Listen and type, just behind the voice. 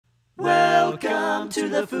Welcome to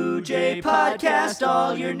the Foojay Podcast,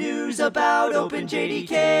 all your news about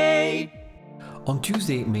OpenJDK. On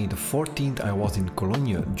Tuesday, May the 14th, I was in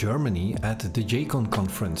Cologne, Germany at the JCON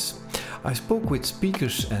conference. I spoke with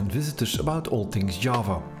speakers and visitors about all things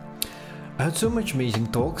Java. I had so much amazing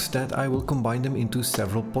talks that I will combine them into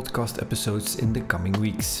several podcast episodes in the coming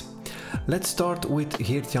weeks. Let's start with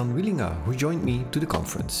Geertjan Wielenga, who joined me to the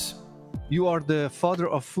conference. You are the father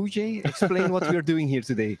of Foojay. Explain what we are doing here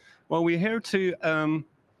today. Well, we're here to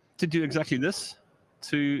do exactly this,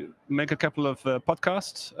 to make a couple of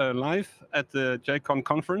podcasts live at the JCON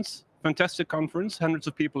conference. Fantastic conference. Hundreds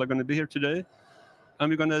of people are going to be here today. And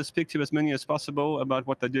we're going to speak to as many as possible about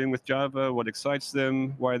what they're doing with Java, what excites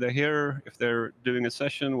them, why they're here, if they're doing a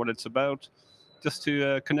session, what it's about, just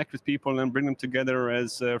to connect with people and bring them together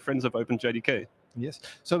as friends of OpenJDK. Yes.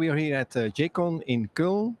 So we are here at JCON in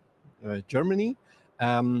Cologne, Germany.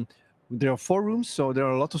 There are 4 rooms, so there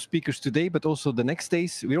are a lot of speakers today, but also the next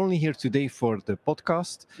days. We're only here today for the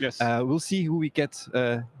podcast. Yes. We'll see who we get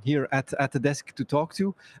here at the desk to talk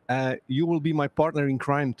to. You will be my partner in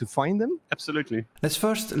crime to find them. Absolutely. Let's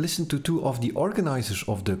first listen to 2 of the organizers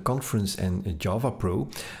of the conference and Java Pro,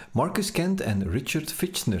 Markus, Kett and Richard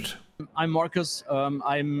Fichtner. I'm Markus.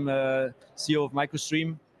 I'm CEO of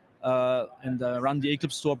MicroStream and run the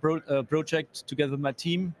Eclipse Store project together with my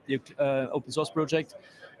team, the open source project.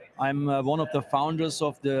 I'm one of the founders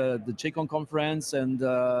of the JCON conference and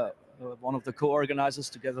one of the co-organizers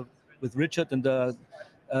together with Richard and the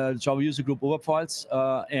Java user group Oberpfalz,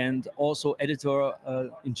 and also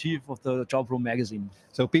editor-in-chief of the Java Pro magazine.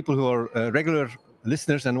 So people who are regular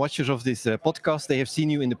listeners and watchers of this podcast, they have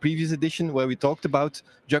seen you in the previous edition where we talked about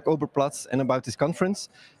JUG Oberpfalz and about this conference.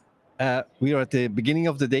 We are at the beginning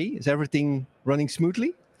of the day. Is everything running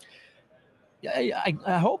smoothly? Yeah,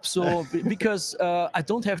 I hope so, because I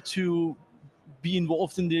don't have to be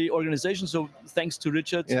involved in the organization. So thanks to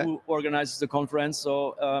Richard, who organizes the conference.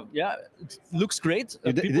 So it looks great.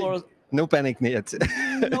 People are... No panic yet.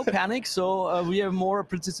 No panic. So we have more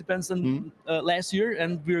participants than last year,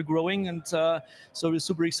 and we're growing. And so we're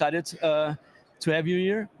super excited to have you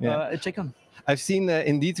here at JCON. I've seen,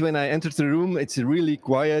 indeed, when I entered the room, it's really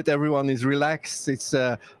quiet. Everyone is relaxed. It's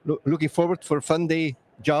looking forward for Fun Day,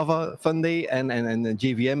 Java Fun Day, and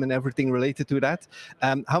JVM and everything related to that.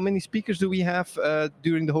 How many speakers do we have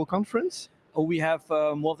during the whole conference? Oh, we have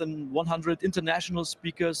more than 100 international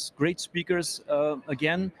speakers, great speakers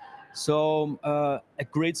again. So a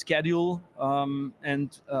great schedule,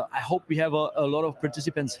 and I hope we have a lot of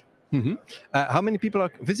participants. Mm-hmm. How many people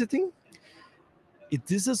are visiting? It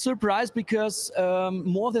is a surprise because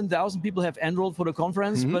more than 1,000 people have enrolled for the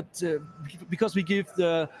conference, but because we give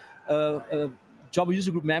the Java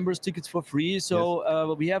user group members tickets for free,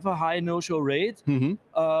 so we have a high no-show rate.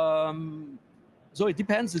 So it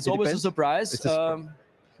depends. It's always a surprise.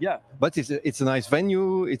 But it's a nice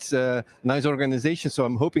venue. It's a nice organization. So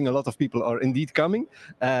I'm hoping a lot of people are indeed coming.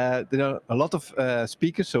 There are a lot of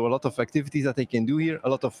speakers, so a lot of activities that they can do here. A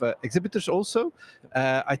lot of exhibitors also.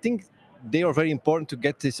 I think they are very important to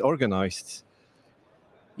get this organized.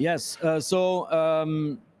 Yes.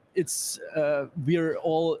 It's we're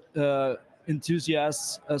all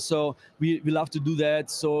enthusiasts, so we love to do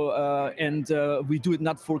that. So and we do it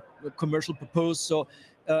not for commercial purpose. So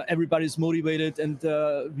everybody's motivated, and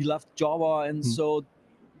we love Java, and so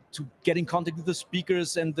to get in contact with the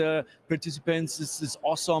speakers and the participants is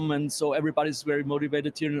awesome. And so everybody's very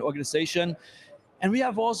motivated here in the organization. And we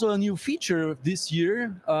have also a new feature this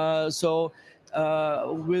year. We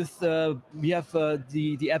have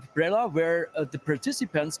the app Umbrella, where the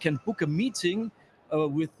participants can book a meeting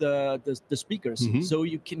with the speakers. So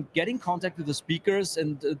you can get in contact with the speakers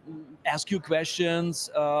and ask you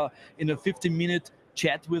questions in a 15-minute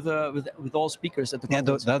chat with all speakers at the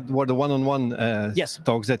conference. That were the one-on-one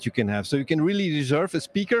talks that you can have. So you can really reserve a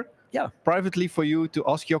speaker privately for you to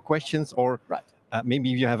ask your questions, or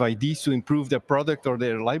maybe if you have ideas to improve their product or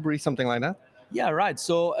their library, something like that. Yeah, right.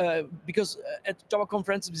 So because at Java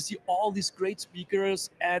conferences, we see all these great speakers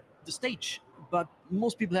at the stage, but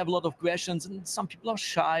most people have a lot of questions, and some people are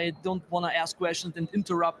shy, don't want to ask questions and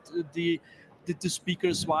interrupt the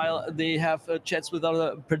speakers while they have chats with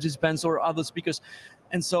other participants or other speakers.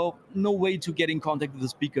 And so no way to get in contact with the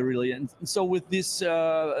speaker, really. And so with this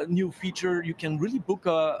new feature, you can really book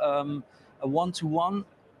a one-to-one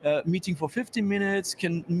meeting for 15 minutes,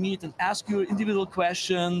 can meet and ask you individual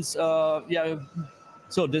questions. So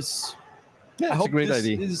this, I hope a great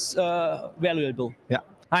idea. Is valuable. Yeah.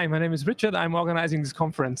 Hi, my name is Richard. I'm organizing this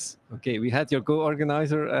conference. Okay, we had your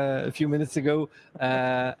co-organizer a few minutes ago,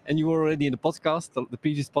 and you were already in the podcast, the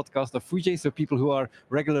previous podcast of Foojay. So people who are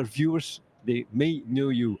regular viewers they may know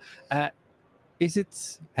you. Is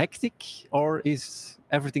it hectic or is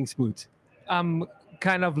everything smooth? I'm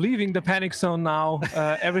kind of leaving the panic zone now.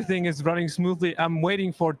 Everything is running smoothly. I'm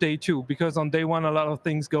waiting for day 2 because on day 1 a lot of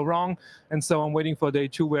things go wrong, and so I'm waiting for day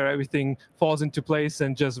 2 where everything falls into place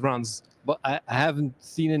and just runs. But I haven't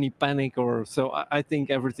seen any panic, or so I think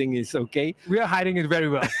everything is okay. We are hiding it very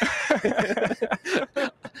well.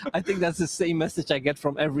 I think that's the same message I get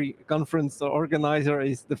from every conference organizer: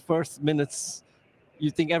 is the first minutes you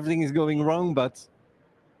think everything is going wrong, but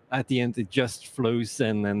at the end it just flows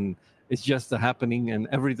and it's just a happening, and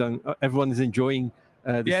everyone is enjoying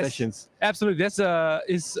the sessions. Absolutely. That's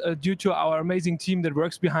is due to our amazing team that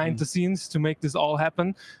works behind the scenes to make this all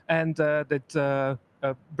happen, and that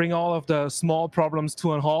bring all of the small problems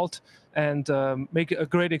to a halt and make a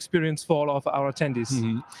great experience for all of our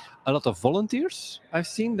attendees. A lot of volunteers I've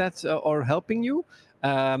seen that are helping you.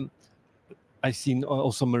 I've seen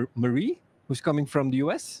also Marie, who's coming from the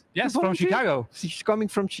US. Yes, from Chicago. She's coming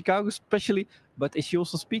from Chicago especially, but is she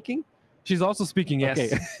also speaking? She's also speaking, yes.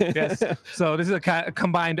 Okay. Yes. So this is a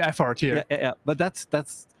combined effort here. Yeah. But that's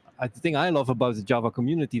the thing I love about the Java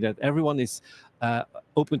community, that everyone is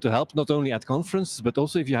open to help, not only at conferences, but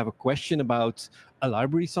also if you have a question about a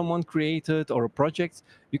library someone created or a project,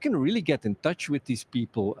 you can really get in touch with these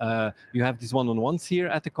people. You have these one-on-ones here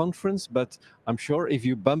at the conference, but I'm sure if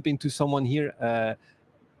you bump into someone here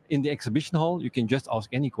in the exhibition hall, you can just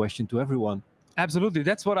ask any question to everyone. Absolutely.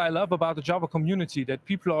 That's what I love about the Java community, that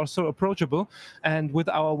people are so approachable. And with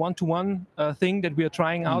our one-to-one thing that we are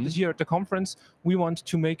trying out here at the conference, we want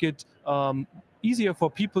to make it easier for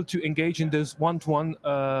people to engage in those one-to-one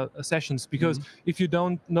sessions. Because if you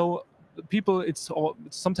don't know people, it's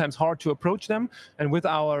sometimes hard to approach them. And with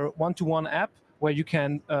our one-to-one app, where you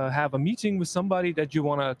can have a meeting with somebody that you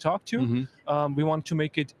want to talk to. We want to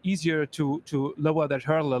make it easier to lower that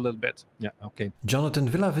hurdle a little bit. Yeah, okay. Jonathan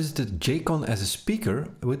Vila visited JCON as a speaker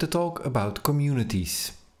with a talk about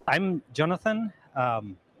communities. I'm Jonathan.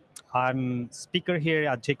 I'm speaker here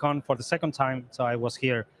at JCON for the second time. So I was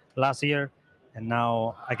here last year and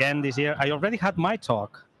now again this year. I already had my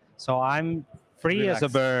talk. So I'm free as a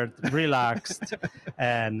bird, relaxed.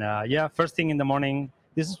 And first thing in the morning.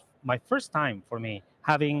 This is my first time for me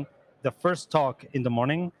having the first talk in the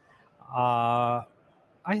morning. I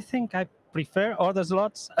think I prefer other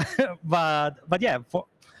slots, but yeah.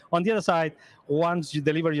 On the other side, once you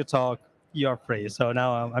deliver your talk, you're free. So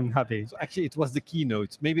now I'm happy. So actually, it was the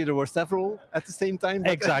keynote. Maybe there were several at the same time.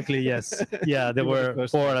 Exactly. Yes. Yeah, there were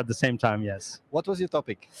 4 at the same time. Yes. What was your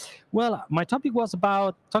topic? Well, my topic was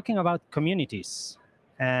talking about communities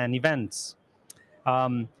and events.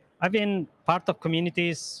 I've been part of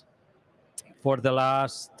communities for the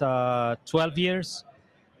last 12 years,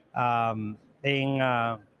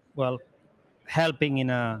 helping in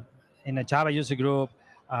a Java user group,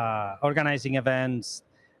 organizing events,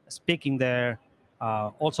 speaking there,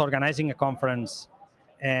 also organizing a conference,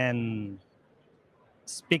 and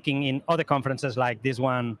speaking in other conferences like this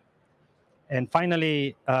one. And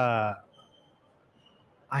finally, I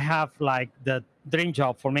have like the dream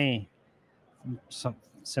job for me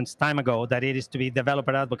since time ago, that it is to be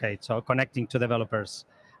developer advocate, so connecting to developers.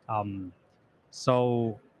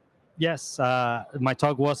 So yes, my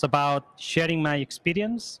talk was about sharing my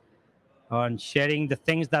experience and sharing the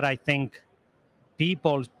things that I think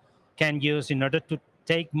people can use in order to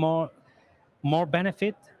take more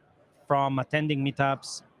benefit from attending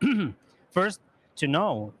meetups. First, to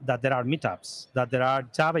know that there are meetups, that there are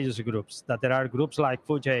Java user groups, that there are groups like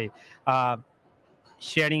Foojay,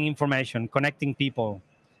 sharing information, connecting people.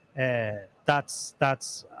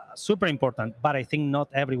 That's super important, but I think not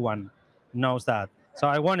everyone knows that. So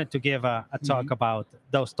I wanted to give a talk about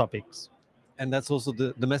those topics. And that's also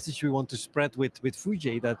the message we want to spread with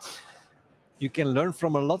Foojay, that you can learn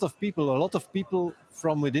from a lot of people. A lot of people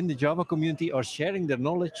from within the Java community are sharing their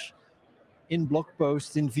knowledge in blog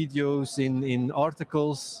posts, in videos, in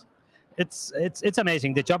articles. It's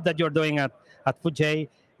amazing. The job that you're doing at Foojay,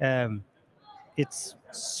 it's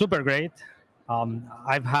super great.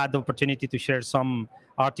 I've had the opportunity to share some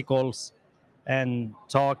articles and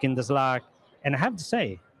talk in the Slack. And I have to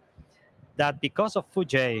say that because of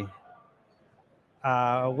Foojay,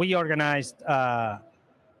 we organized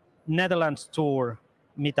Netherlands tour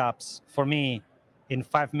meetups for me in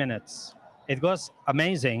 5 minutes. It was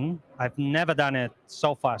amazing. I've never done it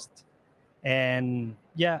so fast. And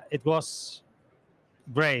yeah, it was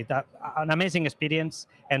great. An amazing experience.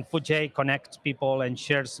 And Foojay connects people and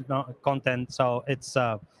shares content. So it's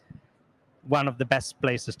one of the best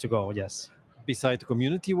places to go, yes. Besides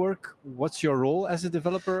community work, what's your role as a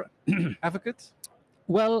developer advocate?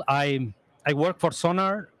 Well, I work for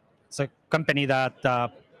Sonar. It's a company that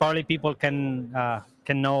probably people can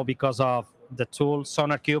know because of the tool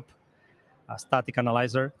Sonar Cube, a static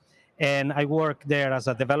analyzer. And I work there as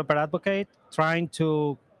a developer advocate, trying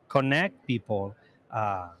to connect people,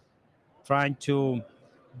 trying to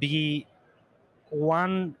be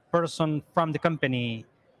one person from the company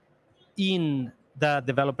in the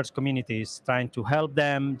developers communities, trying to help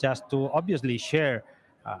them just to obviously share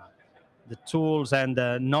the tools and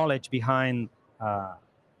the knowledge behind our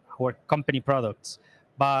company products.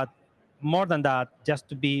 But more than that, just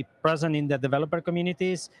to be present in the developer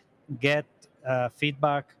communities, get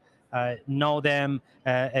feedback, know them,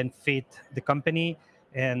 and fit the company.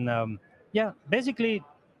 And basically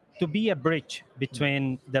to be a bridge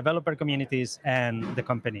between developer communities and the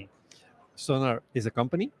company. Sonar is a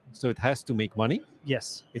company, so it has to make money.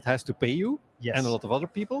 Yes. It has to pay you Yes. and a lot of other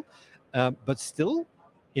people. But still,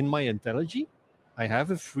 in my IntelliJ, I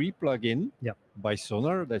have a free plugin by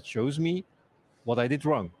Sonar that shows me what I did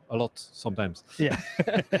wrong a lot sometimes. Yeah.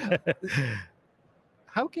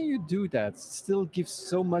 How can you do that? Still give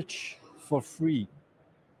so much for free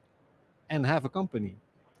and have a company?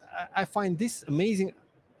 I find this amazing.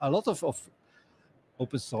 A lot of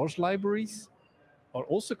open source libraries are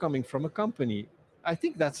also coming from a company. I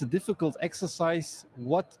think that's a difficult exercise.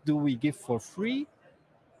 What do we give for free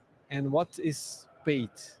and what is paid?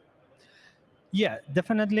 Yeah,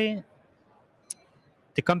 definitely.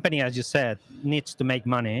 The company, as you said, needs to make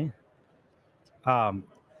money.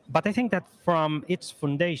 But I think that from its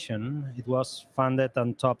foundation, it was funded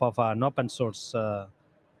on top of an open source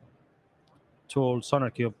tool,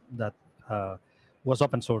 SonarCube, that was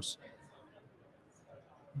open source.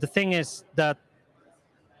 The thing is that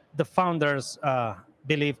the founders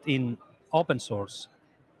believed in open source,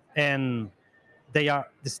 and they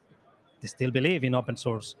still believe in open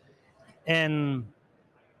source, and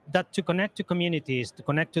that to connect to communities, to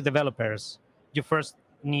connect to developers, you first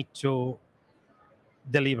need to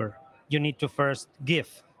deliver. You need to first give.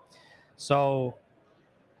 So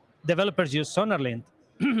developers use SonarLint,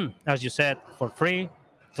 as you said, for free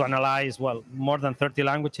to analyze, more than 30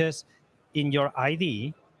 languages in your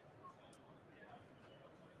IDE.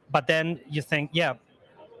 But then you think,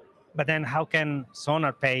 but then how can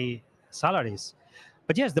Sonar pay salaries?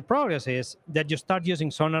 But yes, the progress is that you start using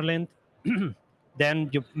SonarLint, then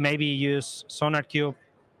you maybe use SonarCube,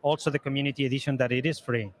 also the community edition that it is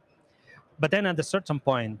free. But then at a certain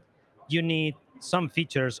point, you need some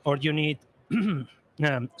features or you need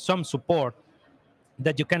some support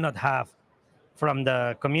that you cannot have from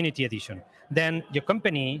the community edition. Then your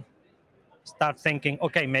company starts thinking,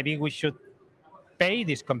 okay, maybe we should pay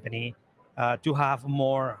this company to have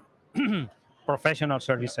more professional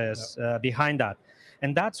services behind that.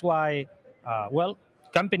 And that's why,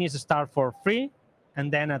 companies start for free,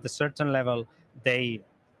 and then at a certain level, they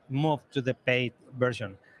move to the paid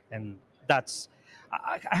version. And that's,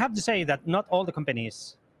 I have to say that not all the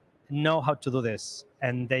companies know how to do this,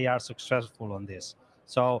 and they are successful on this.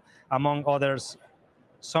 So among others,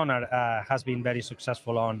 Sonar has been very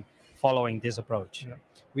successful on following this approach.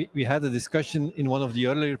 Yeah. We had a discussion in one of the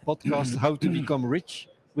earlier podcasts how to become rich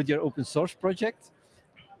with your open source project.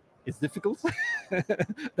 It's difficult.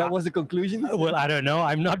 That was the conclusion. Well, I don't know.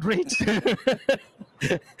 I'm not rich.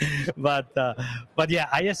 but yeah,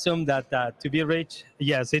 I assume that to be rich,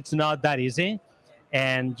 yes, it's not that easy.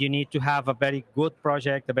 And you need to have a very good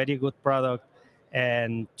project, a very good product,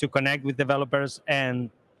 and to connect with developers,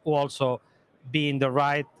 and also be in the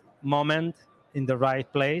right moment, in the right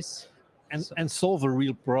place. And solve a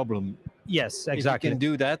real problem. Yes, exactly. If you can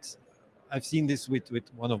do that. I've seen this with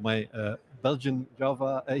one of my Belgian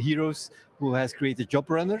Java heroes who has created Job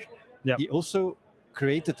Runner. Yep. He also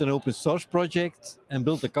created an open source project and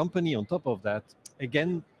built a company on top of that.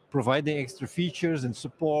 Again, providing extra features and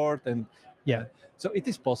support. And so it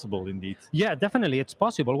is possible indeed. Yeah, definitely. It's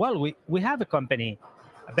possible. Well, we have a company,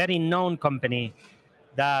 a very known company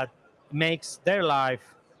that makes their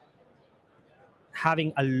life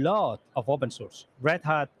having a lot of open source. Red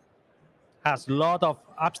Hat has a lot of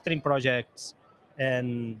upstream projects,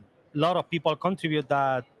 and a lot of people contribute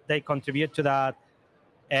that. They contribute to that.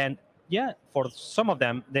 And for some of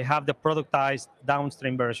them, they have the productized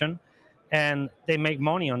downstream version, and they make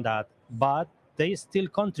money on that. But they still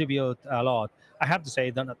contribute a lot. I have to say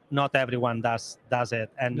that not everyone does it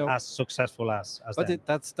and as successful as but them.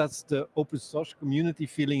 That's the open source community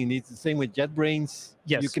feeling. And it's the same with JetBrains.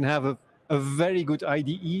 Yes. You can have a very good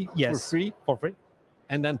IDE for free.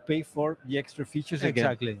 And then pay for the extra features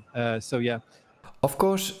exactly. Again. Of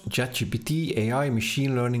course, ChatGPT AI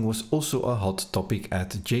machine learning was also a hot topic at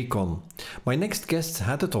JCON. My next guest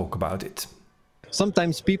had a talk about it.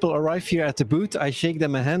 Sometimes people arrive here at the booth, I shake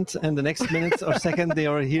them a hand, and the next minute or second they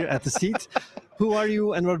are here at the seat. Who are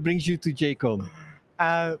you and what brings you to JCON?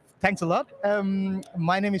 Thanks a lot.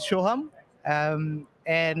 My name is Soham,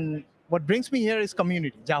 and what brings me here is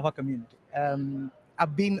community, Java community.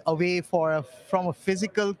 I've been away from a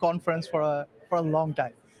physical conference for a long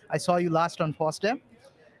time. I saw you last on FOSDEM,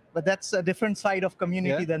 but that's a different side of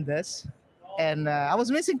community than this. And I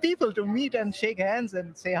was missing people to meet and shake hands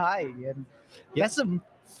and say hi. And that's the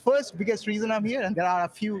first biggest reason I'm here. And there are a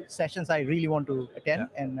few sessions I really want to attend,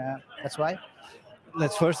 and that's why.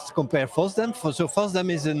 Let's first compare FOSDEM. So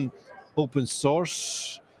FOSDEM is an open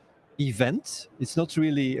source event. It's not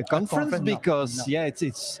really a conference because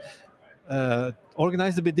it's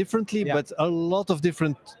organized a bit differently, but a lot of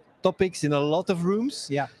different topics in a lot of rooms.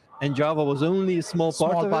 Yeah. And Java was only a small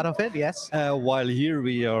part of it. Yes. While here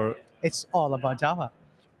we are. It's all about Java.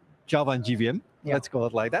 Java and JVM. Yeah. Let's call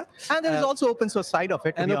it like that. And there is also open source side of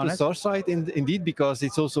it. And open source side, indeed, because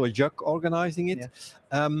it's also a JUG organizing it.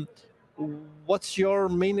 Yeah. What's your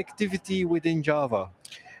main activity within Java?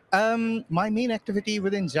 My main activity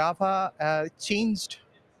within Java changed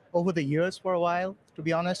over the years for a while, to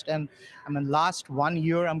be honest. And I mean, last 1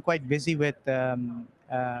 year, I'm quite busy with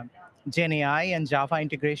Gen AI and Java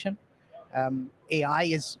integration. AI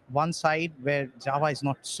is one side where Java is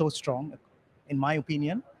not so strong, in my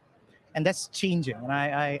opinion. And that's changing. And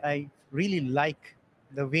I really like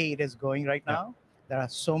the way it is going right now. There are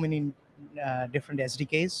so many different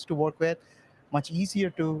SDKs to work with. Much easier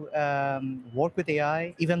to work with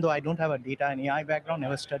AI, even though I don't have a data and AI background,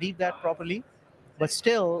 never studied that properly. But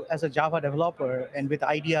still, as a Java developer and with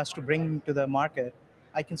ideas to bring to the market,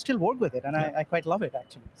 I can still work with it, and I quite love it,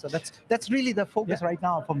 actually. So that's really the focus right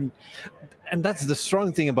now for me. And that's the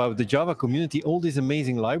strong thing about the Java community, all these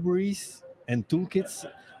amazing libraries and toolkits.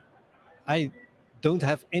 I don't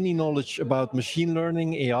have any knowledge about machine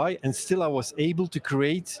learning, AI, and still I was able to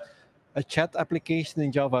create a chat application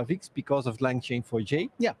in JavaFX because of LangChain4j,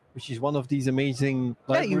 which is one of these amazing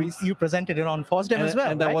libraries. You presented it on FOSDEM as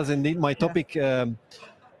well, and that was indeed my topic,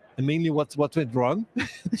 mainly what went wrong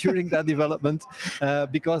during that development,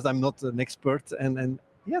 because I'm not an expert, and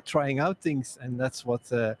trying out things, and that's what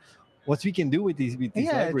we can do with these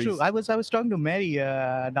libraries. True. I was talking to Mary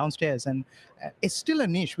downstairs, and it's still a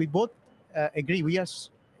niche. We both agree. We are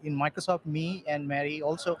in Microsoft, me and Mary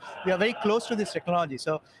also, we are very close to this technology.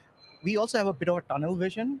 So we also have a bit of a tunnel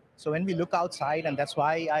vision. So when we look outside, and that's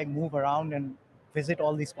why I move around and visit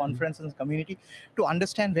all these conferences and community to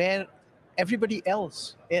understand where everybody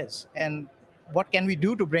else is and what can we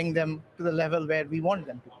do to bring them to the level where we want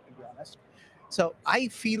them to be honest. So I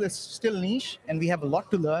feel it's still niche, and we have a lot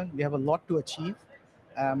to learn. We have a lot to achieve.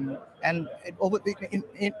 And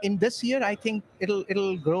in this year, I think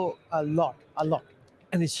it'll grow a lot.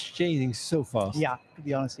 And it's changing so fast. Yeah, to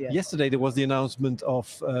be honest, yeah. Yesterday there was the announcement of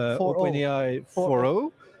OpenAI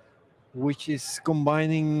 4.0, which is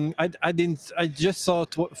combining. I just saw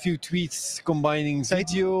a few tweets combining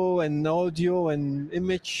video and audio and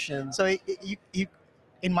image. And so you,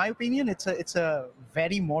 in my opinion, it's a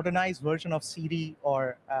very modernized version of Siri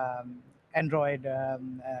or Android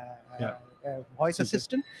voice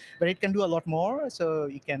assistant, but it can do a lot more. So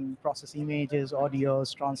you can process images,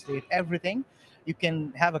 audios, translate everything. You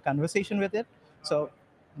can have a conversation with it. So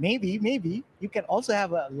maybe you can also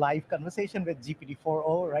have a live conversation with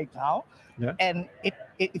GPT-4o right now. Yeah. And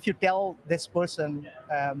if you tell this person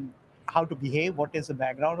how to behave, what is the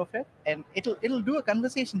background of it, and it'll do a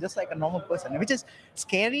conversation just like a normal person, which is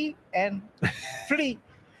scary and pretty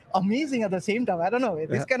amazing at the same time. I don't know.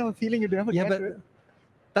 This kind of a feeling you never get. But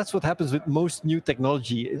that's what happens with most new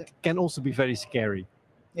technology. It can also be very scary.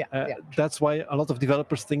 That's why a lot of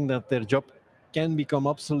developers think that their job can become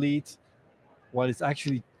obsolete, while it's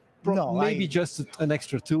actually just an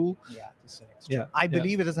extra tool. I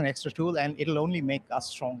believe it is an extra tool, and it'll only make us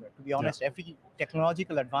stronger. To be honest, every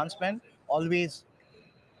technological advancement always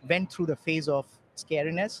went through the phase of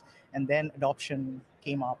scariness, and then adoption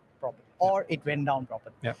came up properly, or it went down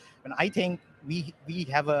properly. And I think we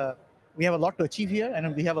have a lot to achieve here,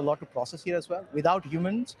 and we have a lot to process here as well. Without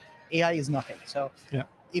humans, AI is nothing. So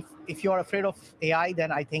if you're afraid of AI, then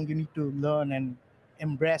I think you need to learn and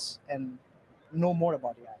embrace and know more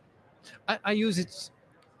about AI. I use it.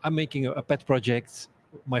 I'm making a pet project,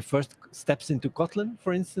 my first steps into Kotlin,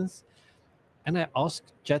 for instance, and I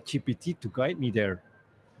asked ChatGPT to guide me there.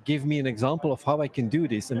 Give me an example of how I can do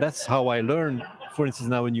this. And that's how I learn, for instance,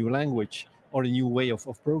 now a new language or a new way of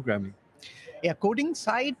programming. Yeah, coding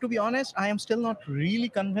side, to be honest, I am still not really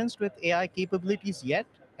convinced with AI capabilities yet.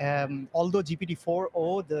 Although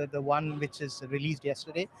GPT-4o, the one which is released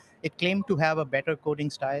yesterday, it claimed to have a better coding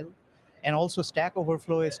style. and also Stack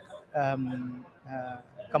Overflow is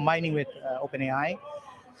combining with OpenAI.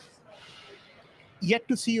 Yet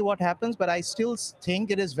to see what happens, but I still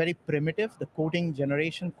think it is very primitive, the code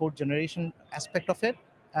generation aspect of it.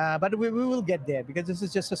 But we will get there, because this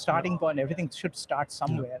is just a starting point. Everything should start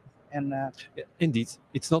somewhere. And indeed,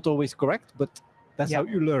 it's not always correct, but that's how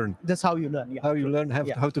you learn. That's how you learn. Yeah. How you learn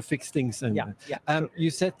how to fix things. And True.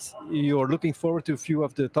 You said you're looking forward to a few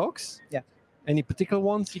of the talks. Yeah. Any particular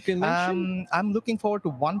ones you can mention? I'm looking forward to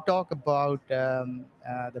one talk about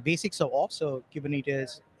the basics of ops, so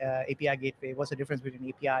Kubernetes, API gateway. What's the difference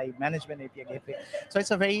between API management, API gateway? So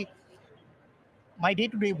it's my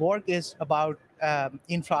day-to-day work is about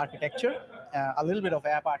infra architecture, a little bit of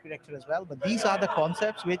app architecture as well. But these are the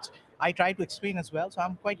concepts which I try to explain as well. So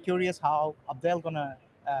I'm quite curious how Abdel gonna.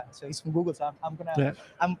 So he's from Google, so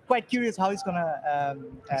I'm quite curious how he's gonna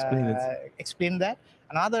explain that.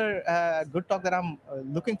 Another good talk that I'm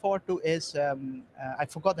looking forward to is I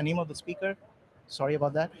forgot the name of the speaker. Sorry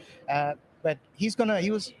about that. But he's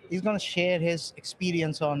gonna share his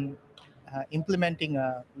experience on implementing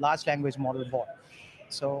a large language model bot.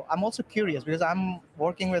 So I'm also curious, because I'm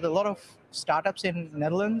working with a lot of startups in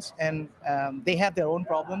Netherlands, and they have their own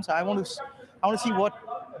problems. I want to see what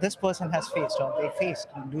this person has faced or they faced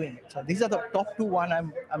in doing it. So these are the top two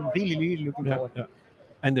I'm really looking forward to.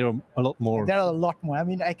 And there are a lot more. There are a lot more. I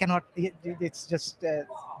mean, I cannot. It's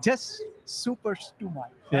just super too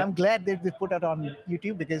much. Yeah. I'm glad they put it on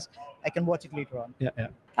YouTube, because I can watch it later on. Yeah.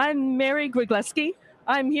 I'm Mary Grygleski.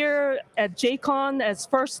 I'm here at JCON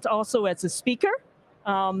also as a speaker.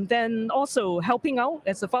 Then also helping out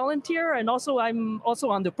as a volunteer, and also I'm also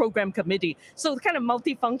on the program committee. So kind of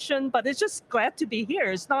multifunction, but it's just glad to be here.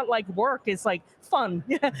 It's not like work, it's like fun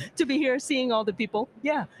to be here seeing all the people.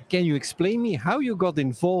 Yeah. Can you explain me how you got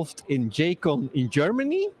involved in JCON in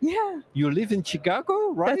Germany? Yeah. You live in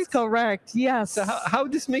Chicago, right? That's correct, yes. So how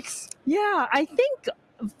this mix? Yeah, I think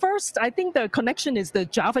the connection is the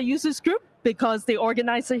Java users group, because the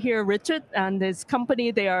organizer here, Richard, and his company,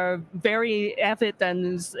 they are very avid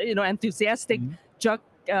and enthusiastic JUG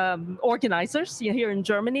organizers here in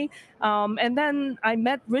Germany. And then I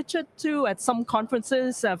met Richard too at some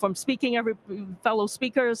conferences from fellow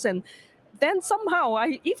speakers, and then somehow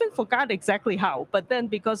I even forgot exactly how, but then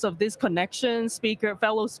because of this connection,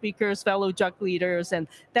 fellow speakers, fellow JUG leaders, and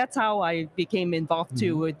that's how I became involved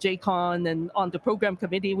too with JCON and on the program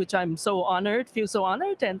committee, which I'm feel so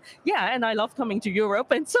honored, and and I love coming to Europe,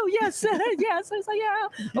 and so yes,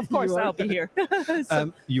 of course I'll be here.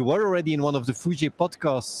 You were already in one of the Foojay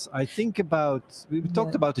podcasts, I think we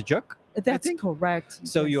talked about the JUG. That's correct.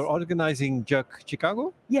 So you're organizing JUG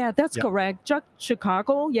Chicago? Yeah, that's correct. JUG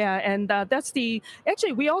Chicago, and actually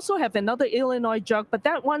we also have another Illinois JUG, but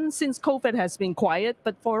that one, since COVID, has been quiet.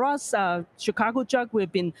 But for us, Chicago JUG,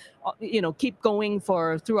 we've been, keep going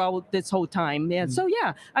throughout this whole time. Yeah. So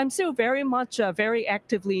I'm still very much very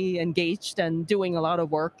actively engaged and doing a lot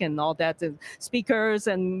of work and all that, and speakers,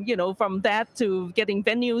 and from that to getting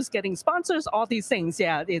venues, getting sponsors, all these things.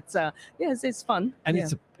 Yeah, it's fun. And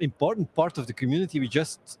it's an important part of the community. We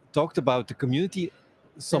just talked about the community.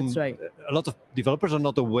 That's right. A lot of developers are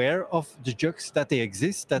not aware of the JUGs, that they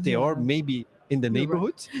exist, that they are maybe in the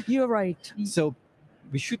neighborhood. You're right. So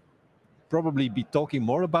we should probably be talking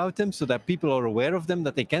more about them, so that people are aware of them,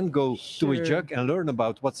 that they can go to a JUG and learn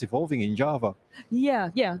about what's evolving in Java. Yeah.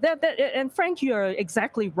 And Frank, you're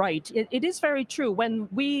exactly right. It is very true. When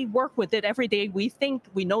we work with it every day, we think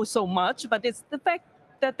we know so much, but it's the fact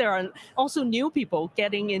that there are also new people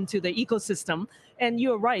getting into the ecosystem. And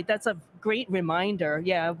you're right, that's a great reminder.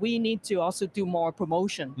 Yeah, we need to also do more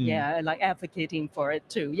promotion. Yeah, and like advocating for it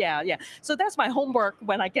too. Yeah. So that's my homework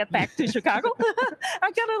when I get back to Chicago.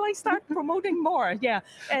 I gotta start promoting more. Yeah,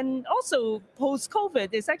 and also post-COVID,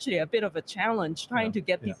 it's actually a bit of a challenge trying to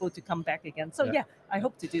get people to come back again. So I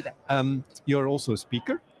hope to do that. You're also a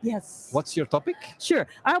speaker. Yes. What's your topic? Sure.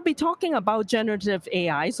 I'll be talking about generative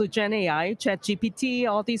AI, so Gen AI, ChatGPT,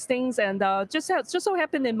 all these things. And just so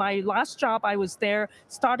happened in my last job, I was there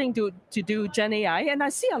starting to do Gen AI, and I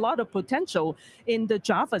see a lot of potential in the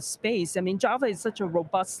Java space. I mean, Java is such a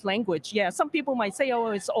robust language. Yeah, some people might say, oh,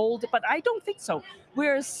 it's old, but I don't think so.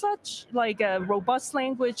 We're such a robust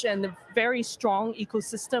language and very strong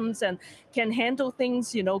ecosystems, and can handle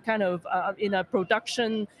things, in a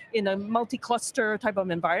production, in a multi-cluster type of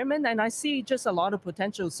environment. And I see just a lot of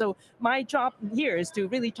potential. So my job here is to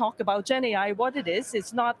really talk about Gen AI, what it is.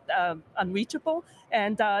 It's not unreachable,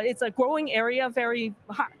 and it's a growing area, very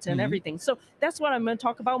hot and everything. So that's what I'm going to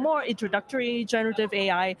talk about more. Introductory generative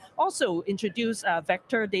AI. Also introduce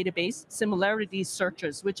vector database similarity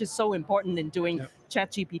searches, which is so important in doing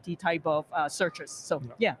ChatGPT type of searches. So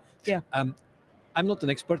yeah. I'm not an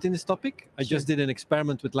expert in this topic. I just did an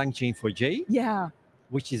experiment with LangChain4j. Yeah.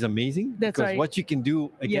 Which is amazing. That's because right. what you can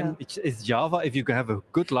do, again, it's Java. If you have a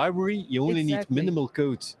good library, you only need minimal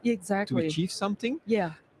code to achieve something.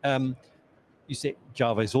 Yeah. You say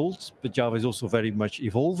Java is old, but Java is also very much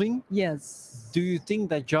evolving. Yes. Do you think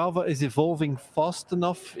that Java is evolving fast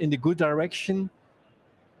enough in the good direction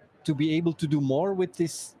to be able to do more with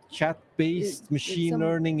this chat-based machine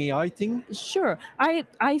learning AI thing? Sure.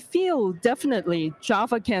 I feel definitely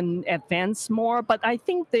Java can advance more, but I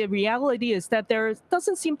think the reality is that there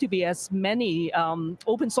doesn't seem to be as many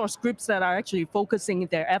open source groups that are actually focusing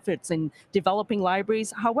their efforts in developing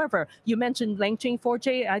libraries. However, you mentioned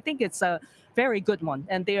LangChain4j. I think it's a very good one,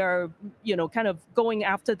 and they are kind of going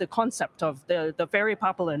after the concept of the very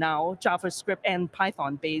popular now JavaScript and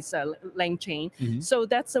Python based LangChain. So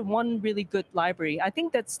that's one really good library. I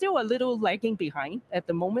think that's still a little lagging behind at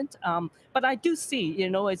the moment, but I do see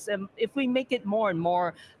it's if we make it more and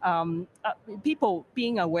more people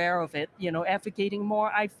being aware of it, advocating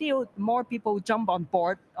more, I feel more people jump on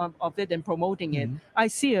board of it and promoting it. I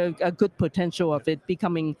see a good potential of it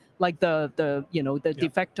becoming like the de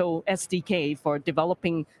facto SDK for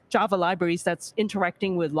developing Java libraries that's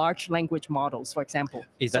interacting with large language models, for example.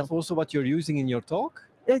 Is that also what you're using in your talk?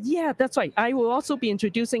 Yeah, that's right. I will also be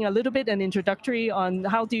introducing a little bit an introductory on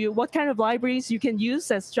what kind of libraries you can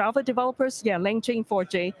use as Java developers. Yeah,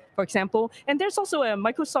 LangChain4j, for example. And there's also a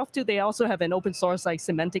Microsoft too. They also have an open source like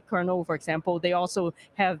semantic kernel, for example. They also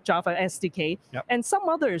have Java SDK and some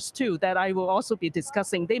others too that I will also be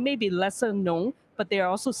discussing. They may be lesser known, but there are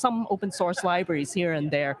also some open source libraries here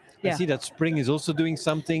and there. I see that Spring is also doing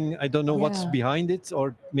something. I don't know what's behind it,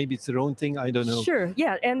 or maybe it's their own thing. I don't know. Sure,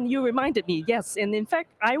 yeah, and you reminded me, yes. And in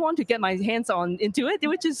fact, I want to get my hands into it,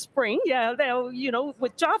 which is Spring. Yeah,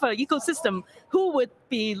 with Java ecosystem, who would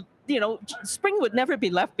be Spring would never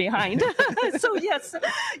be left behind. So yes,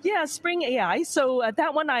 Spring AI. So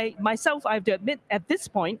that one, I have to admit, at this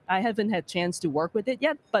point, I haven't had chance to work with it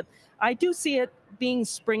yet, but I do see it being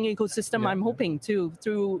Spring ecosystem. I'm hoping to,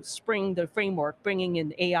 through Spring, the framework, bringing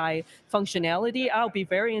in AI functionality. I'll be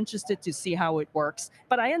very interested to see how it works.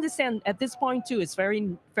 But I understand at this point too, it's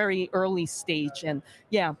very, very early stage. And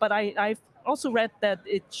but I've also read that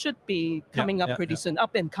it should be coming up pretty soon,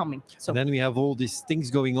 up and coming. So and then we have all these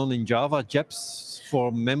things going on in Java, JEPs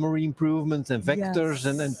for memory improvements and vectors,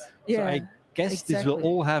 and so I guess this will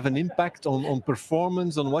all have an impact on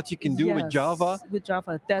performance, on what you can do with Java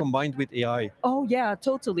combined with AI. Oh yeah,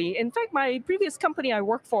 totally. In fact, my previous company I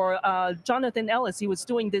worked for, Jonathan Ellis, he was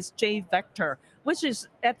doing this JVector, which is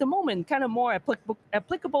at the moment kind of more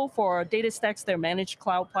applicable for DataStax, their managed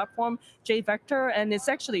cloud platform, JVector, and it's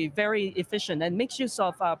actually very efficient and makes use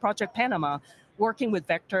of Project Panama, working with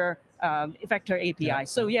Vector API.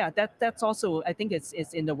 So that's also, I think it's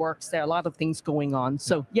in the works. There are a lot of things going on.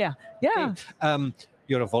 So Okay.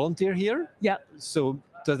 You're a volunteer here. Yeah. So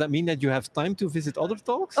does that mean that you have time to visit other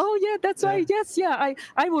talks? Oh yeah, that's right. Yes,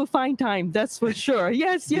 I will find time. That's for sure.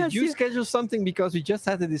 Yes. Did you schedule something? Because we just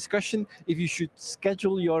had a discussion if you should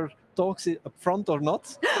schedule your talks up front or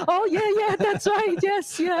not. Oh yeah, that's right.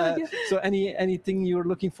 Yes, So anything you're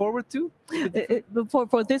looking forward to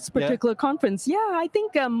for this particular conference? Yeah, I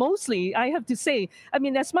think mostly I have to say, I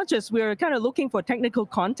mean, as much as we're kind of looking for technical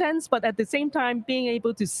contents, but at the same time being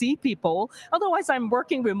able to see people. Otherwise, I'm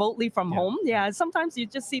working remotely from home. Yeah, sometimes you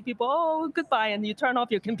just see people. Oh, goodbye, and you turn off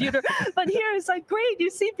your computer. But here it's like great. You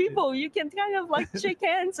see people. You can kind of like shake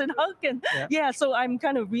hands and hug and So I'm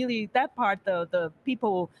kind of really that part. The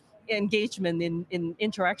people engagement in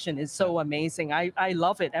interaction is so amazing. I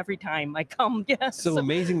love it every time I come. So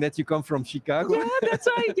amazing that you come from Chicago. Yeah, that's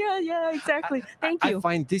right. Yeah, exactly. Thank you. I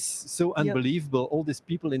find this so unbelievable. All these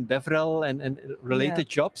people in DevRel and related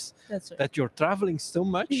jobs, that you're traveling so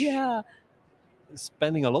much. Yeah.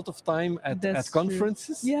 Spending a lot of time at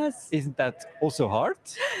conferences. True. Yes. Isn't that also hard?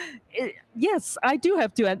 Yes, I do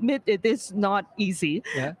have to admit it is not easy,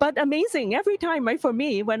 but amazing. Every time, right, for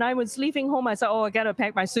me, when I was leaving home, I said, I got to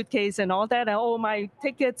pack my suitcase and all that, and all my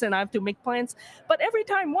tickets, and I have to make plans. But every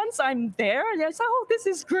time, once I'm there, I say, this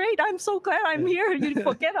is great. I'm so glad I'm here. You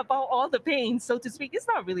forget about all the pain, so to speak. It's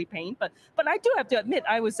not really pain, but I do have to admit,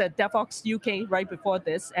 I was at DevOps UK right before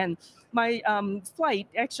this, and my flight,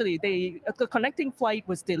 actually, the connecting flight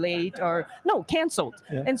was delayed canceled.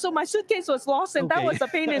 And so my suitcase was lost, and that was a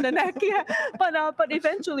pain in the neck. But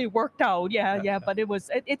eventually worked out. But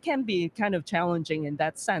it can be kind of challenging in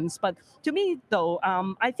that sense. But to me, though,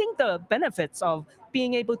 I think the benefits of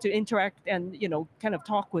being able to interact and kind of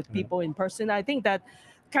talk with people in person, I think that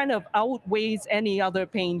kind of outweighs any other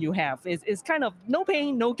pain you have. It's kind of no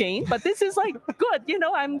pain, no gain. But this is like good.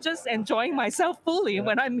 I'm just enjoying myself fully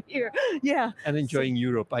when I'm here. Yeah. And enjoying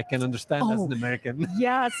Europe. I can understand as an American.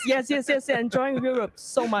 Yes. Enjoying Europe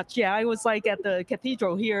so much. Yeah, I was like at the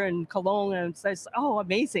cathedral here in Cologne, and it's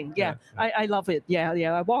amazing. Yeah, I love it.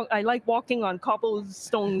 Yeah. I like walking on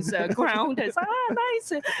cobblestones ground. It's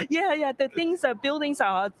nice. Yeah. The buildings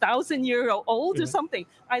are 1,000-year old or something.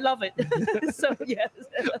 I love it. So yes.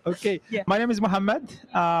 Okay. Yeah. My name is Mohammed.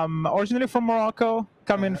 Originally from Morocco,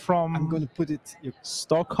 coming from I'm going to put it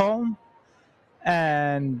Stockholm,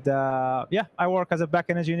 and I work as a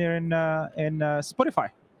backend engineer in Spotify.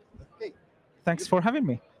 Okay. Thanks for having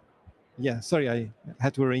me. Yeah, sorry, I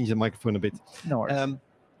had to arrange the microphone a bit. No worries.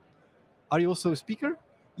 Are you also a speaker?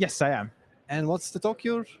 Yes, I am. And what's the talk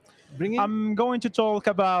you're bringing? I'm going to talk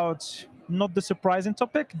about not the surprising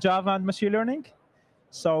topic, Java and machine learning.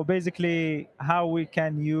 So basically, how we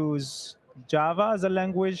can use Java as a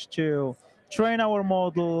language to train our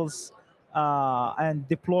models and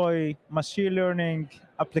deploy machine learning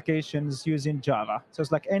applications using Java. So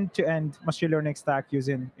it's like end-to-end machine learning stack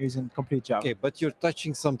using complete Java. Okay, but you're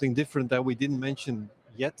touching something different that we didn't mention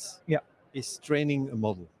yet. Yeah. Is training a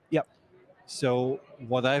model. Yeah. So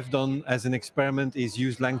what I've done as an experiment is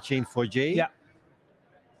use LangChain4j. Yeah.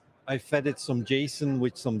 I fed it some JSON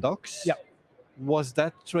with some docs. Yeah. Was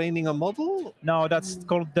that training a model? No, that's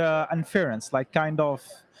called the inference, like kind of.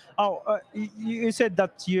 You said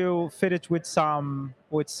that you fit it with some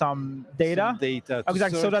data. Some data.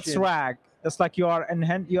 Exactly. So that's RAG. That's like you're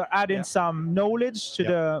adding some knowledge to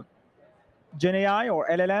the Gen AI or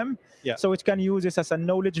LLM. Yeah. So it can use this as a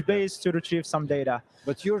knowledge base to retrieve some data.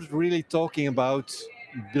 But you're really talking about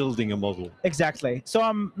building a model. Exactly. So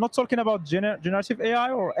I'm not talking about generative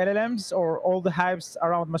AI or LLMs or all the hypes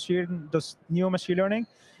around those new machine learning.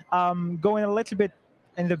 Going a little bit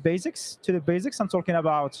in the basics. I'm talking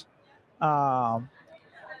about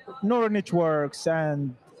neural networks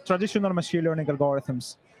and traditional machine learning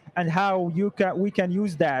algorithms, and how we can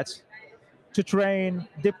use that to train,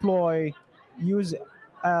 deploy, use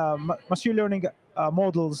machine learning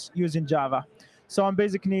models using Java. So I'm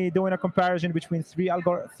basically doing a comparison between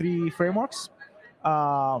three frameworks.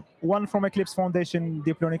 One from Eclipse Foundation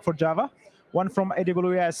Deep Learning for Java, one from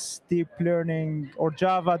AWS Deep Learning or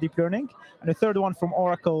Java Deep Learning, and the third one from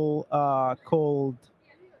Oracle called,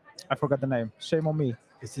 I forgot the name. Shame on me.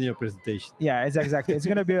 It's in your presentation. Yeah, it's exactly. It's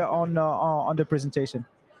going to be on the presentation.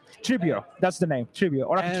 Tribio, that's the name. Tribio,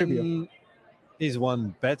 Oracle Tribio. Is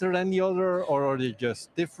one better than the other, or are they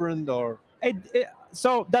just different? Or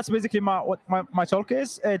so that's basically what my talk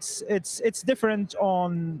is. It's different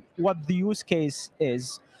on what the use case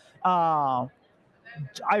is. I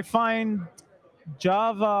find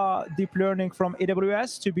Java Deep Learning from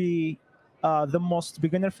AWS to be the most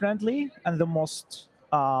beginner friendly and the most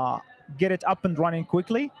get it up and running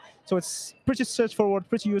quickly. So it's pretty straightforward,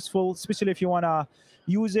 pretty useful, especially if you want to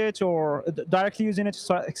use it or directly using it to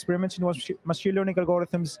start experimenting with machine learning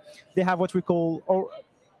algorithms. They have what we call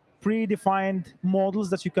predefined models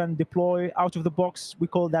that you can deploy out of the box. We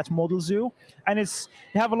call that model zoo, and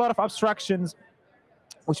they have a lot of abstractions,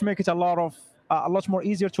 which make it a lot more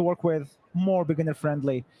easier to work with, more beginner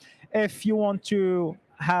friendly. If you want to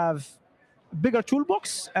have bigger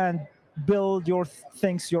toolbox and build your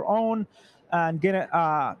things your own and get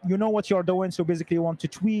you know what you're doing, so basically you want to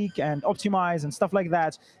tweak and optimize and stuff like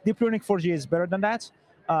that, Deep Learning 4G is better than that.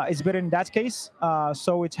 It's better in that case.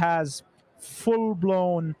 So it has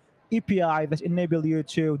full-blown API that enable you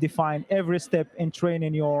to define every step in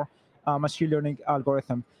training your machine learning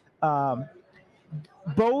algorithm.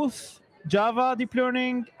 Both Java Deep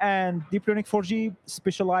Learning and Deep Learning 4G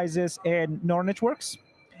specializes in neural networks.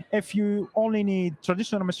 If you only need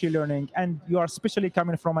traditional machine learning and you are especially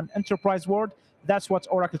coming from an enterprise world, that's what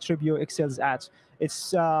Oracle Tribio excels at.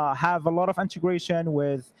 It's have a lot of integration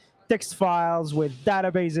with text files, with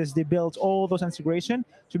databases. They built all those integration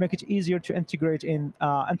to make it easier to integrate in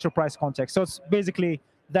enterprise context. So it's basically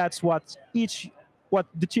that's what the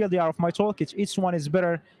TLDR of my talk. Each one is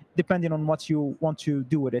better depending on what you want to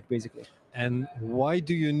do with it, basically. And why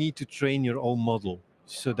do you need to train your own model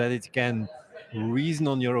so that it can reason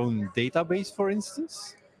on your own database, for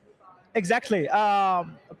instance? Exactly.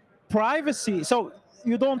 Privacy. So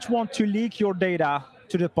you don't want to leak your data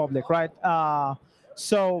to the public, right?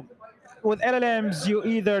 So with LLMs, you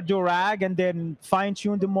either do RAG and then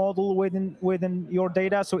fine-tune the model within your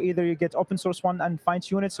data. So either you get open source one and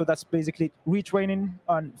fine-tune it. So that's basically retraining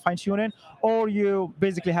and fine-tuning, or you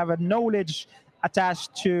basically have a knowledge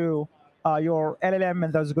attached to your LLM,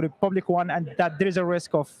 and there's going to be a public one, and that there is a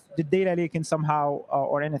risk of the data leaking somehow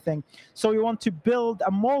or anything. So you want to build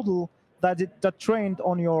a model that trained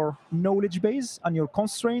on your knowledge base and your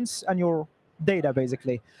constraints and your data,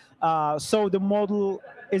 basically. So the model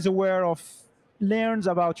is aware of, learns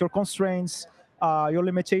about your constraints, your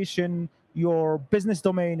limitation, your business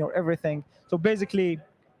domain, your everything. So basically,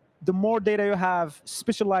 the more data you have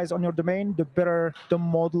specialized on your domain, the better the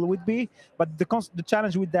model would be. But the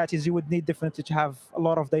challenge with that is you would need definitely to have a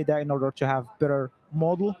lot of data in order to have better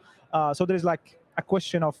model. So there's like a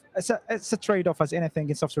question of, it's a trade-off as anything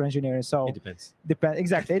in software engineering. So it depends.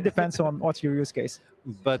 Exactly, it depends on what's your use case.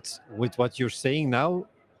 But with what you're saying now,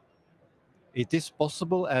 it is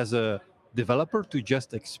possible as a developer to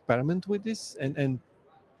just experiment with this and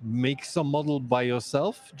make some model by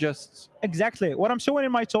yourself. Just exactly what I'm showing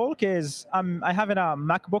in my talk is I have a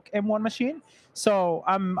MacBook M1 machine, so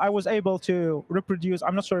I was able to reproduce.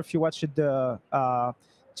 I'm not sure if you watched the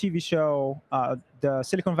TV show the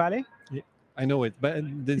Silicon Valley. Yeah, I know it, but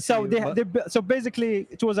so basically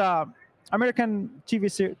it was a American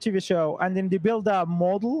TV show, and then they built a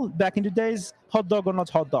model back in the days, hot dog or not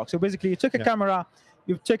hot dog. So basically you took a camera,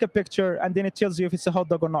 you take a picture, and then it tells you if it's a hot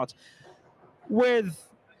dog or not. With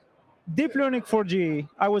Deep Learning 4G,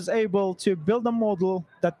 I was able to build a model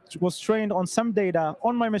that was trained on some data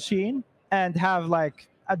on my machine and have like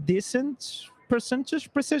a decent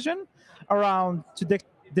percentage precision around to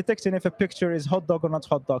detecting if a picture is hot dog or not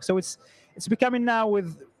hot dog. So it's becoming now,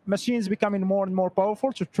 with machines becoming more and more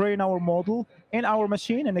powerful, to train our model in our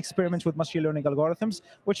machine and experiment with machine learning algorithms,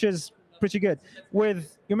 which is pretty good.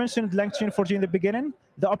 You mentioned LangChain4j in the beginning.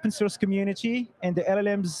 The open source community and the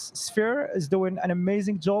LLMs sphere is doing an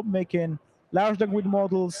amazing job making large language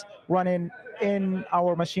models running in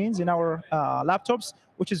our machines, in our laptops,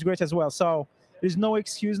 which is great as well. So there's no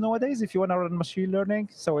excuse nowadays if you want to run machine learning.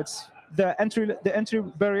 So it's the entry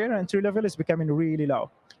barrier, entry level is becoming really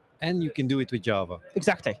low. And you can do it with Java.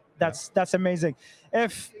 Exactly. That's amazing.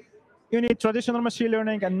 If you need traditional machine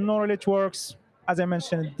learning and neural networks, as I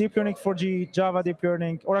mentioned, Deep Learning 4G, Java Deep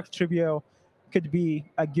Learning, Oracle Trivio could be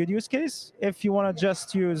a good use case. If you want to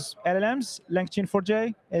just use LLMs,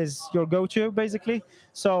 LangChain4j is your go-to, basically.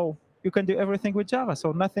 So you can do everything with Java.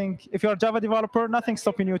 So nothing, if you're a Java developer, nothing's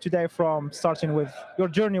stopping you today from starting with your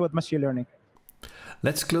journey with machine learning.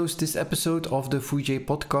 Let's close this episode of the Foojay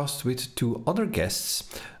Podcast with two other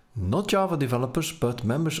guests. Not Java developers, but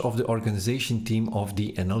members of the organization team of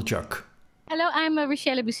the NLJUG. Hello, I'm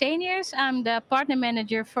Richelle Bussenius. I'm the partner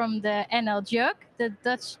manager from the NLJUG, the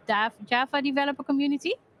Dutch Java developer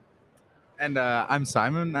community. And I'm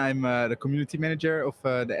Simon. I'm the community manager of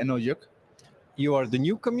the NLJUG. You are the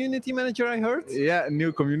new community manager, I heard? Yeah,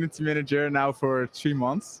 new community manager now for 3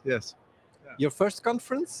 months. Yes. Yeah. Your first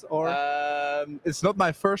conference, or? It's not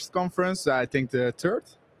my first conference. I think the third.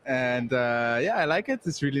 And yeah, I like it.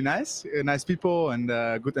 It's really nice. Nice people and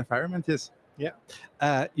good environment. Yes.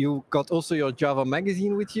 Yeah. You got also your Java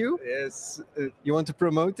magazine with you. Yes. You want to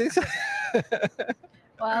promote this?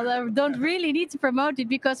 Well, I don't really need to promote it,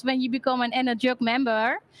 because when you become an NLJUG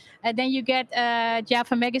member, then you get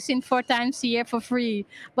Java magazine 4 times a year for free.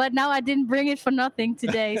 But now I didn't bring it for nothing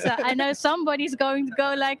today. So I know somebody's going to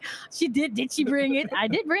go like, did she bring it? I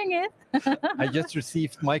did bring it. I just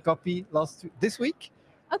received my copy this week.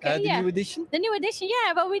 Okay, the new edition? The new edition,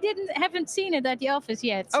 yeah, but we haven't seen it at the office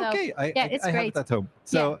yet. So, okay, it's I great. have it at home.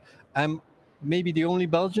 So I'm maybe the only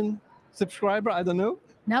Belgian subscriber, I don't know.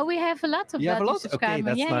 No, we have a lot of Belgian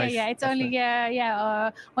subscribers. Okay, that's nice. Yeah. It's that's only,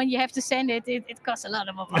 when you have to send it, it costs a lot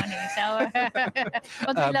of money. So,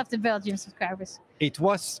 but we love the Belgian subscribers. It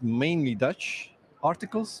was mainly Dutch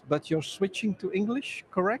articles, but you're switching to English,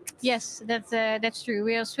 correct? Yes, that's true.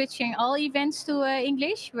 We are switching all events to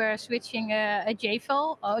English. We're switching a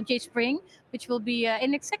JFL or JSpring, which will be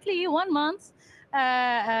in exactly 1 month.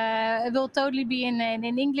 It will totally be in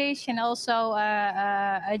English, and also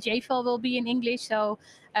a JFL will be in English. So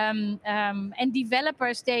and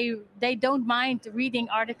developers, they don't mind reading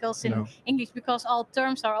articles in English, because all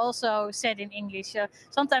terms are also said in English. So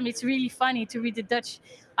sometimes it's really funny to read the Dutch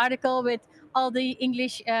article with all the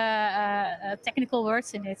English technical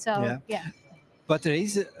words in it. So yeah. But there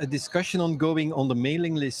is a discussion ongoing on the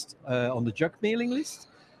mailing list, on the JUG mailing list,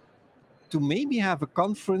 to maybe have a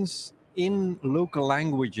conference in local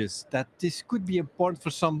languages, that this could be important for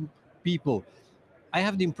some people. I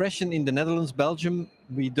have the impression in the Netherlands, Belgium,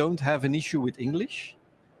 we don't have an issue with English.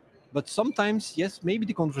 But sometimes, yes, maybe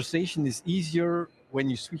the conversation is easier when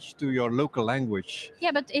you switch to your local language.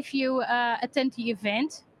 Yeah, but if you attend the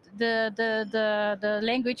event, the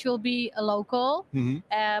language will be local.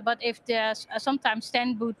 But if there's sometimes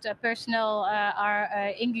 10 boot personnel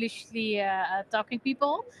are Englishly talking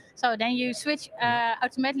people, so then you switch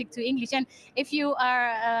automatically to English. And if you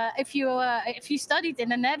are if you studied in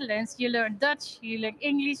the Netherlands, you learn Dutch, you learn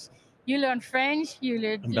English, you learn French, you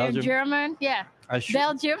learn German. Yeah.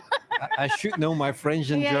 Belgium. I should know my French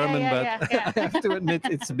and German, but I have to admit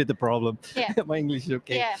it's a bit a problem. My English is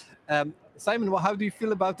okay. Simon, how do you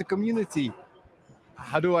feel about the community?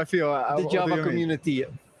 How do I feel? The Java community.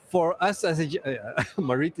 For us as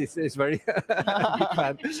Marit is very big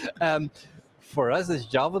fan. For us as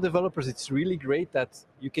Java developers, it's really great that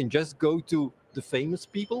you can just go to the famous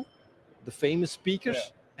people, the famous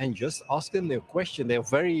speakers, and just ask them their question. They're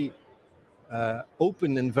very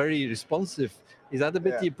open and very responsive. Is that a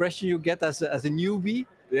bit the impression you get as a newbie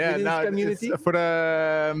in this community? For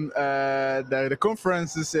the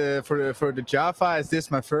conferences for the Java, is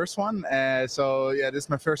this my first one? So yeah, this is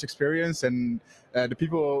my first experience, and the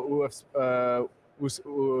people who have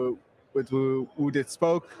who did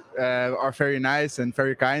spoke are very nice and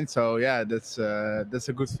very kind. So yeah, that's a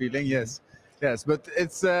good feeling. Yes, but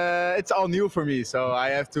it's all new for me, so I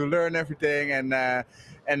have to learn everything and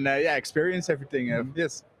experience everything.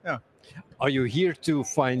 Yes. Yeah. Are you here to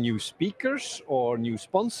find new speakers or new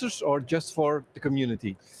sponsors, or just for the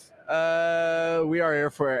community? We are here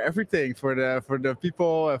for everything, for the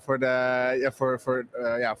people, for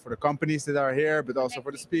the companies that are here, but also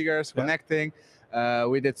for the speakers, connecting.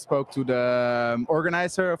 We did spoke to the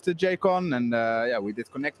organizer of the JCON, and we did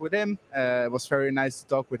connect with him. It was very nice to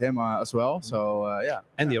talk with him as well. So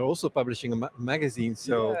and they're also publishing a magazine.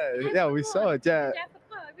 So we saw it. Yeah.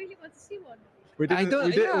 I really want to see one. I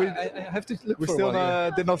have to look we for still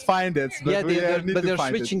one. did not find it. But they're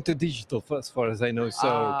switching to digital, as far as I know. So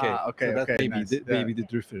okay, maybe the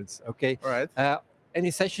difference. Okay. All right. Any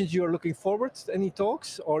sessions you are looking forward to? Any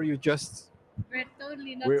talks, or you just? We're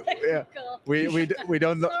totally not technical. We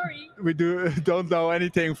don't know. Don't know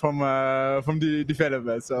anything from the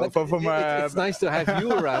development. So it's nice to have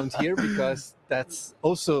you around here, because that's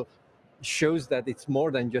also shows that it's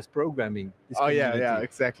more than just programming.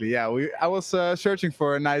 Exactly. Yeah, I was searching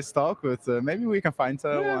for a nice talk, but maybe we can find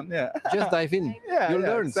one. Yeah, just dive in. You'll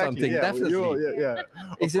learn something, definitely.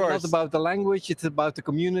 It's not about the language, it's about the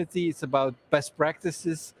community, it's about best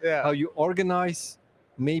practices, how you organize,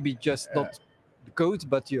 maybe just not the code,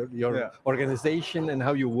 but your organization and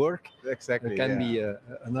how you work. Exactly. It can be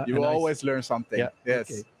you will always learn something. Yeah.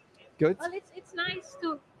 Yes. Okay. Good. Well, it's nice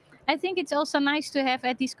to. I think it's also nice to have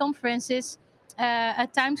at these conferences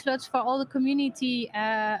time slots for all the community,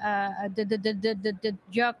 the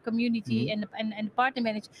JUG community and the partner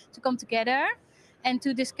managers to come together and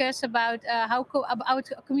to discuss about about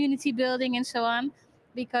community building and so on,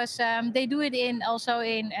 because they do it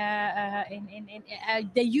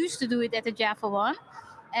they used to do it at the Java one.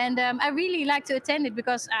 And I really like to attend it,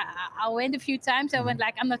 because I went a few times. I went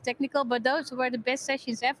I'm not technical, but those were the best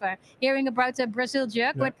sessions ever. Hearing about the Brazil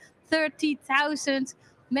JUG with 30,000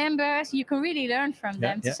 members, you can really learn from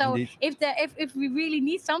them. So if we really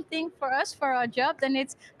need something for our job, then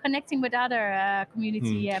it's connecting with other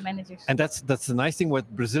community managers. And that's the nice thing what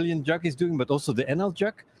Brazilian JUG is doing, but also the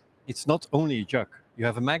NLJUG. It's not only a JUG. You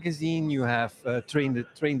have a magazine. You have train the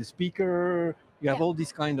speaker. You have all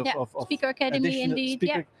these kind of Speaker Academy, indeed.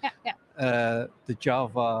 The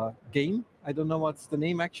Java game. I don't know what's the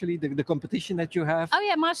name actually. The competition that you have. Oh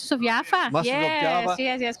yeah, Masters of Java.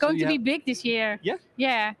 Yes. Going to be big this year.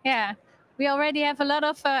 Yeah. We already have a lot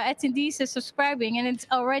of attendees subscribing, and it's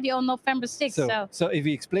already on November 6th. So if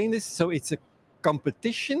we explain this, so it's a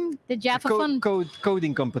competition. The Java fun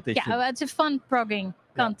coding competition. Yeah, it's a fun programming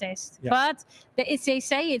contest. But they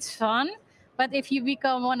say it's fun. But if you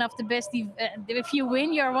become one of the best, if you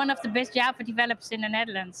win, you're one of the best Java developers in the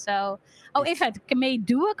Netherlands. So, if I may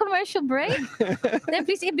do a commercial break, then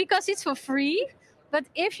please, because it's for free. But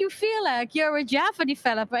if you feel like you're a Java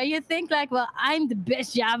developer and you think I'm the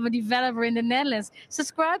best Java developer in the Netherlands,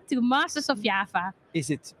 subscribe to Masters of Java.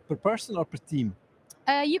 Is it per person or per team?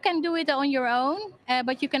 You can do it on your own,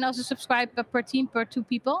 but you can also subscribe per team, per 2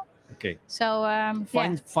 people. Okay. So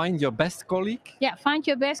find your best colleague. Yeah, find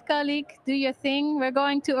your best colleague. Do your thing. We're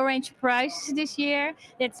going to arrange prizes this year.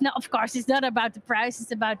 It's not about the prize.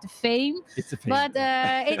 It's about the fame. It's the fame. But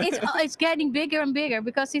it's getting bigger and bigger,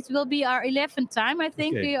 because it will be our 11th time. I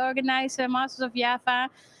think we organize Masters of Java,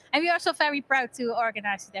 and we are so very proud to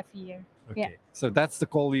organize it every year. Okay. Yeah. So that's the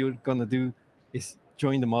call we're gonna do. Is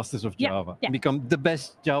join the Masters of Java and become the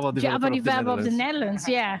best Java developer of the Netherlands.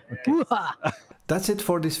 Yeah. Okay. That's it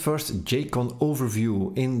for this first JCON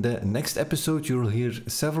overview. In the next episode, you'll hear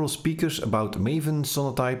several speakers about Maven,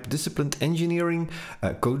 Sonatype, disciplined engineering,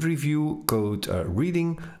 code review, code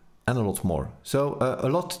reading, and a lot more. So a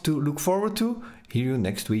lot to look forward to. Hear you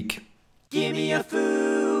next week. Give me a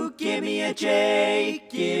foo, give me a J,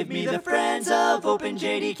 give me the friends of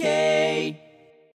OpenJDK.